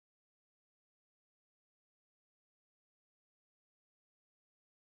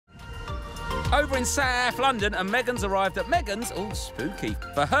Over in South London, and Megan's arrived at Megan's, all spooky,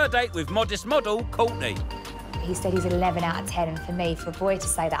 for her date with modest model Courtney. He said he's 11 out of 10, and for me, for a boy to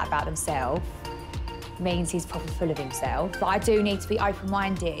say that about himself means he's probably full of himself. But I do need to be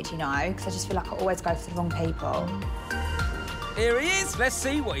open-minded, you know, because I just feel like I always go for the wrong people. Here he is. Let's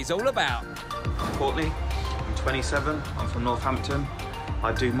see what he's all about. I'm Courtney. I'm 27. I'm from Northampton.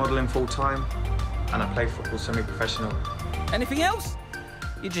 I do modelling full-time, and I play football semi-professional. Anything else?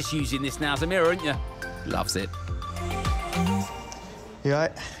 You're just using this now as a mirror, aren't you? Loves it. You all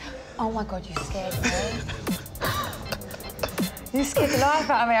right? Oh, my God, you scared me. You scared the life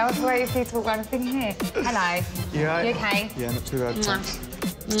out of me. I was waiting for you to walk around and think here. Hello. You all right? You OK? Yeah, not too bad, thanks.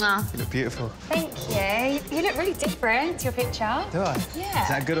 Mwah. You look beautiful. Thank you. You look really different to your picture. Do I? Yeah. Is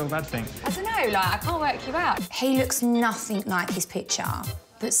that a good or bad thing? I don't know, like, I can't work you out. He looks nothing like his picture,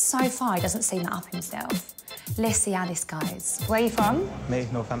 but so far he doesn't seem that up himself. Let's see how this goes. Where are you from? Me,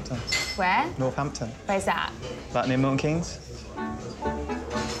 Northampton. Where? Northampton. Where's that? Like near Milton Keynes?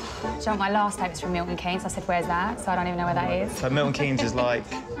 Do you know, my last name was from Milton Keynes. I said, where's that? So I don't even know where that is. So Milton Keynes is like...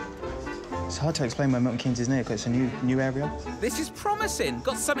 It's hard to explain where Milton Keynes is near, because it's a new area. This is promising.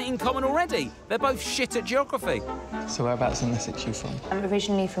 Got something in common already. They're both shit at geography. So whereabouts in Essex are you from? I'm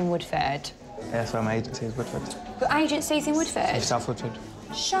originally from Woodford. Yeah, that's where my agency is, Woodford. Your agency's in Woodford? South Woodford.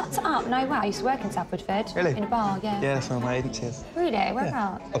 Shut up. No way. I used to work in South Woodford. Really? In a bar, yeah. Yeah, that's where my agency is. Really? Where Yeah.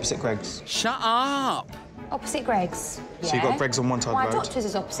 about? Opposite Greg's. Shut up. Opposite Greg's. So you've got Greg's on one side of My the road. doctor's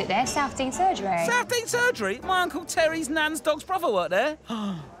is opposite there, South Dean Surgery. South Dean Surgery? My Uncle Terry's nan's dog's brother worked there.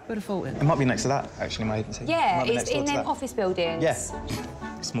 Who'd have thought it? It might be next to that, actually, my agency. Yeah, It might be it's next door in to them that. office buildings.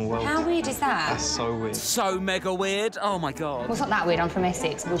 Yeah. Small world. How weird is that? That's so weird. So mega weird. Oh, my God. Well, it's not that weird. I'm from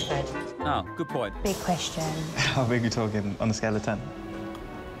Essex, Woodford. Oh, good point. Big question. How big are you talking on a scale of 10?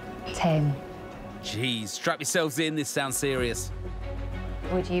 10. Jeez, strap yourselves in. This sounds serious.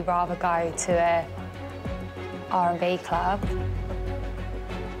 Would you rather go to a R&B club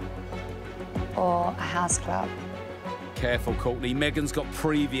or a house club? Careful, Courtney. Megan's got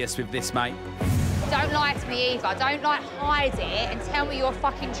previous with this, mate. Don't lie to me either. Don't, like, hide it and tell me your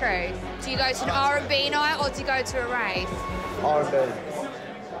fucking truth. Do you go to an R&B night or do you go to a rave?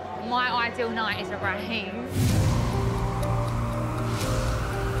 R&B. My ideal night is a rave.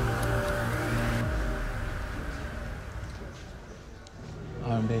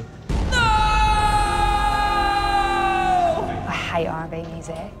 R&B. I hate R&B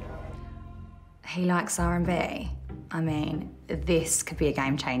music. He likes R&B. I mean, this could be a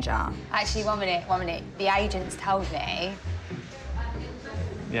game changer. Actually, one minute. The agents told me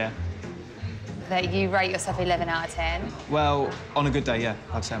Yeah. that you rate yourself 11 out of 10. Well, on a good day, yeah,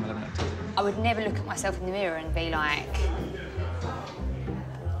 I'd say I'm 11 out of 10. I would never look at myself in the mirror and be like,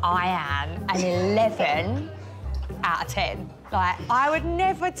 I am an 11 out of 10. Like, I would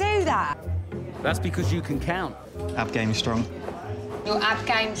never do that. That's because you can count. Ab game is strong. Your ab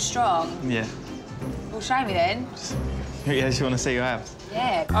game's strong. Yeah. Well, show me then. Yeah, do you want to see your abs?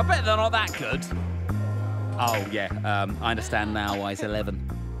 Yeah. I bet they're not that good. Oh, yeah, I understand now why it's 11.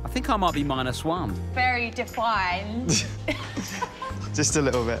 I think I might be -1. Very defined. Just a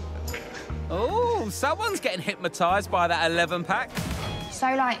little bit. Oh, someone's getting hypnotised by that 11-pack. So,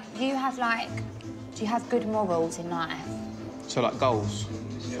 like, do you have good morals in life? So, like, goals,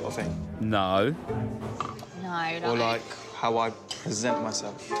 sort of thing. No. No, Or, like, how I present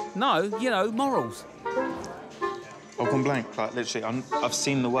myself. No, you know, morals. I've gone blank, like, literally. I've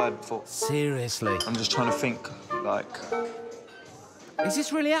seen the word before. Seriously. I'm just trying to think, like... Is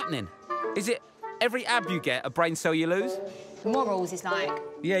this really happening? Is it every ab you get, a brain cell you lose? Morals is like,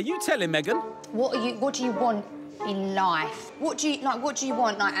 Yeah, you tell him, Megan. what do you want in life? What do you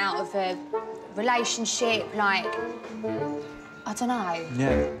want, like, out of a relationship? Like, I don't know.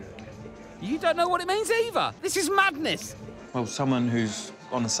 Yeah. You don't know what it means either. This is madness. Well, someone who's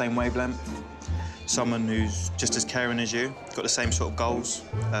on the same wavelength, someone who's just as caring as you, got the same sort of goals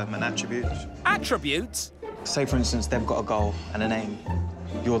and attributes. Attributes? Say, for instance, they've got a goal and an aim.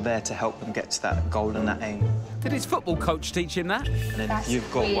 You're there to help them get to that goal and that aim. Did his football coach teach him that? And then That's you've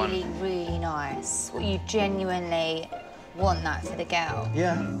got really, one. really nice. What, you genuinely want that for the girl?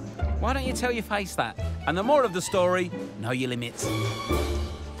 Yeah. Why don't you tell your face that? And the moral of the story, know your limits.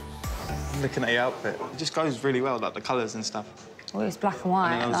 I'm looking at your outfit. It just goes really well, like the colours and stuff. Well, it was black and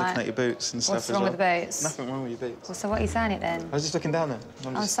white. And then I was like, looking at your boots and stuff what's as wrong well. with the boots? Nothing wrong with your boots. Well, so what are you saying it then? I was just looking down there.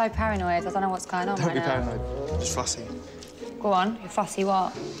 I'm so paranoid. I don't know what's going on Don't right be now. paranoid. Just fussy. Go on. You're fussy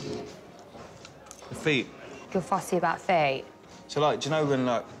what? The feet. You're fussy about feet? So, like, do you know when,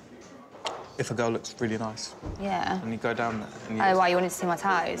 like, if a girl looks really nice Yeah. and you go down there and you... Oh, why, you wanted to see my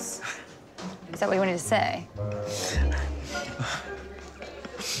toes? Is that what you wanted to see?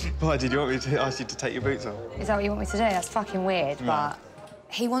 Why, did you want me to ask you to take your boots off? Is that what you want me to do? That's fucking weird, but...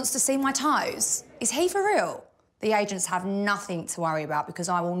 He wants to see my toes? Is he for real? The agents have nothing to worry about because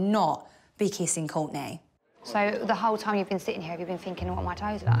I will not be kissing Courtney. So the whole time you've been sitting here, have you been thinking what my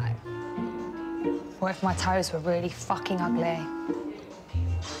toes are like? What if my toes were really fucking ugly?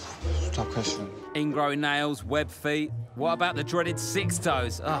 Tough question. Ingrowing nails, webbed feet. What about the dreaded six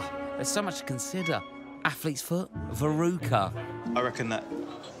toes? Ugh, there's so much to consider. Athlete's foot, verruca. I reckon that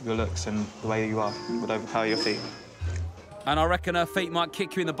your looks and the way you are would overpower your feet. And I reckon her feet might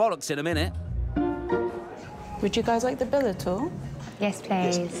kick you in the bollocks in a minute. Would you guys like the bill at all? Yes,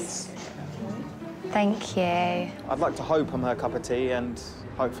 please. Yes, please. Thank you. I'd like to hope I'm her cup of tea and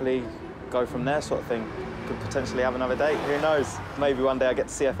hopefully go from there, sort of thing. Could potentially have another date, who knows? Maybe one day I get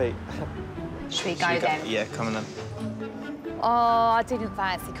to see her feet. Should we go then? Yeah, come on then. Oh, I didn't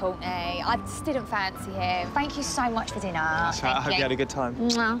fancy Courtney. I just didn't fancy him. Thank you so much for dinner. I hope you had a good time.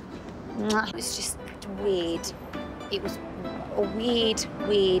 Mwah. Mwah. It was just weird. It was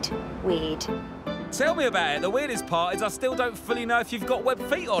weird. Tell me about it. The weirdest part is I still don't fully know if you've got webbed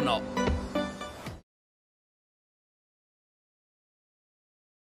feet or not.